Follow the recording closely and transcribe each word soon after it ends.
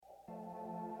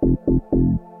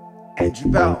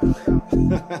Bello.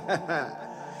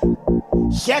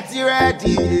 Get you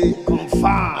ready,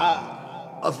 confirm.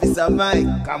 Officer Mike,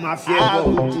 come on,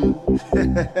 Abdul.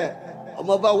 I'm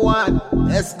over one,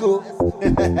 let's go.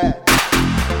 Mr.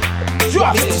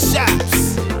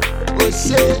 Shabz, oh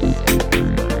shit.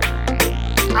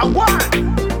 I won.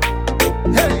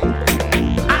 Hey,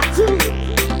 I two.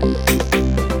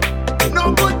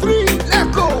 Number 3,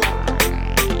 let's go.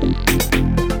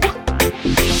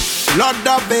 Lord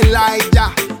of Elijah,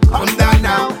 come down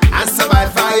now and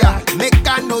survive fire. Make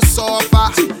I no suffer.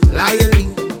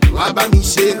 Lying, waba mi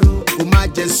ṣe, kò má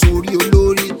jẹ sórí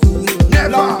olórí kú.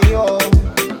 Never,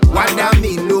 wada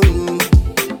mi lóhùn.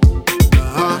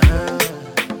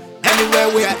 Anywhere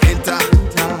where I enter,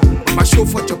 I'ma show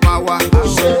for your power.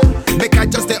 Make I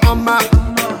just stay on my,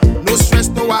 no stress,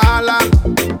 no wahala.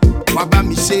 Waba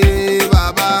mi ṣe,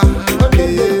 baba.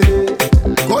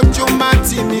 Kojo ma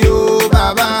ti mi o,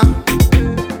 baba.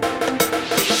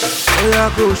 Oya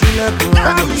go ṣílẹ̀kùn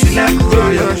ayọ̀, ṣílẹ̀kùn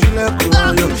ayọ̀, ṣílẹ̀kùn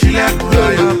ayọ̀, ṣílẹ̀kùn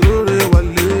ayọ̀, kórè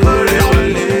wọlé, kórè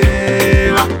wọlé.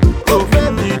 Ó fẹ́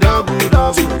mi dábù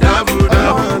dábù, dábù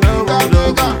dábù, dábù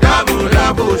dábù, dábù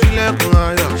dábù, ṣílẹ̀kùn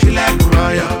ayọ̀, ṣílẹ̀kùn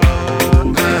ayọ̀.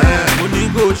 Mo ní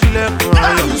go ṣílẹ̀kùn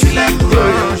ayọ̀, ṣílẹ̀kùn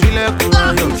ayọ̀, ṣílẹ̀kùn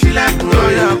ayọ̀, ṣílẹ̀kùn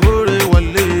ayọ̀, kórè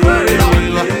wọlé, kórè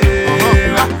wọlé.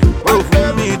 Ó fẹ́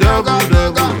mi dábù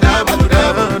dábù, dábù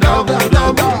dábù, dábù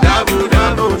dábù, dábù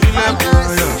dábù,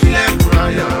 ṣílẹ̀kùn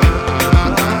ayọ̀.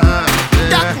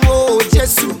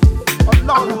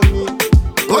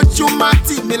 Ojú má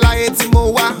tì mí láyé tí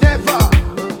mo wá.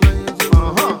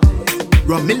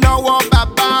 Ràn mí lọ́wọ́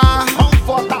bàbá.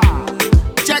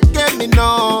 Jẹ́ kémi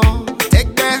náà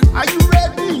tẹ́gbẹ́.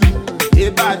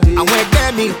 Àwọn ẹgbẹ́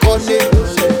mi kọ́lé,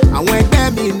 àwọn ẹgbẹ́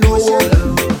mi lówó.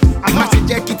 Má ti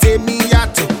jẹ́ kí tèmi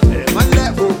yàtọ̀.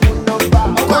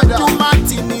 Ojú má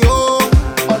tì mí o.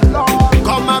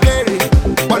 Kọ́ má béèrè,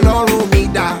 Ọlọ́run mi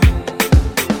dá.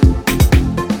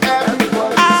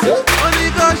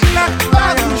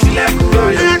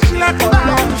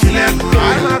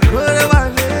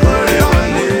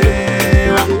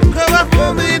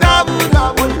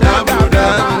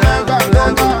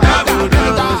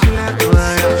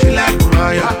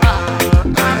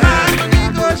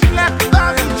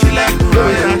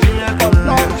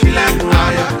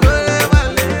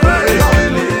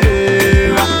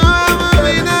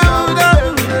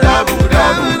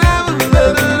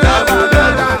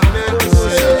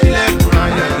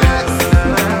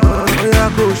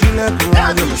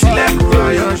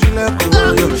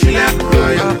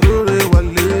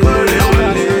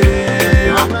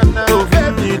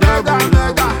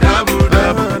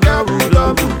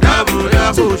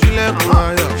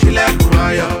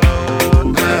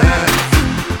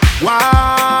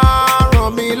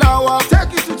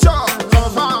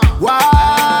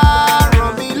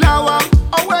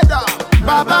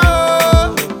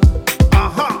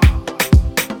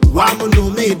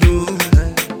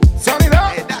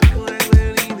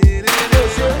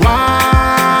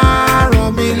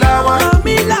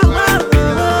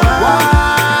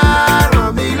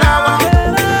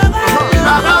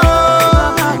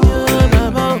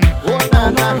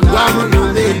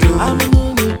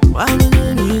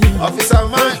 Officer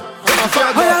Mike,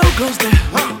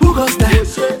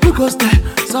 who goes there?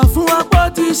 Sọ fún wa pé ó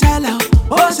ti ṣẹlẹ̀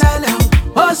o, ó ṣẹlẹ̀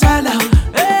o, ó ṣẹlẹ̀ o.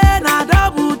 Na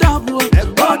double double,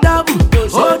 ó double,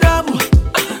 ó double.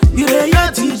 Ire yẹn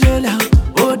ti délẹ̀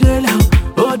o, ó délẹ̀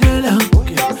o, ó délẹ̀ o.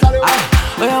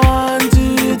 Oya 1,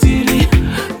 2, 3,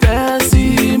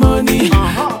 testimony,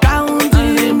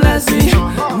 counting blessing,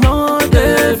 no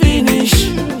dey finish,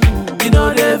 you no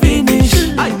dey finish.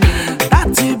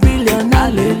 30 billion,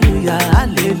 hallelujah,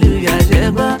 hallelujah,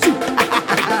 ṣẹ́gbọ́n.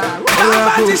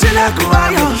 Ọtí ṣílẹ̀kùn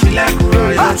ayọ̀, ọtí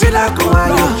ṣílẹ̀kùn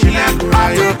ayọ̀,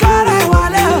 ọtí kárẹ̀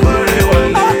wọlé,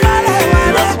 ó kárẹ̀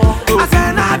wọlé.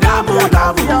 Àṣẹ̀nà dábù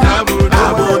dábù, dábù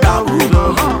dábù,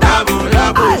 dábù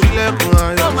dábù, ṣílẹ̀kùn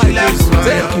ayọ̀, ṣílẹ̀kùn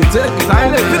ayọ̀. Take it, ayé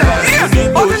lè fi rẹ̀.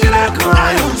 Ọtí ṣílẹ̀kùn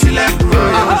ayọ̀, ṣílẹ̀kùn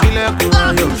ayọ̀, ṣílẹ̀kùn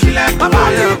ayọ̀, ṣílẹ̀kùn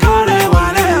ayọ̀. Ọtí kárẹ̀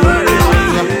wọlé,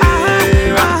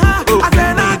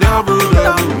 àṣẹ̀nà dábù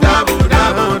dábù, dábù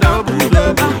dábù, dábù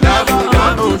dábù, dábù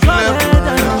dábù,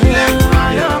 ṣílẹ̀kùn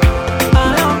ayọ̀.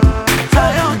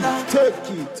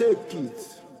 take it.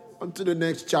 On to the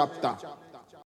next chapter.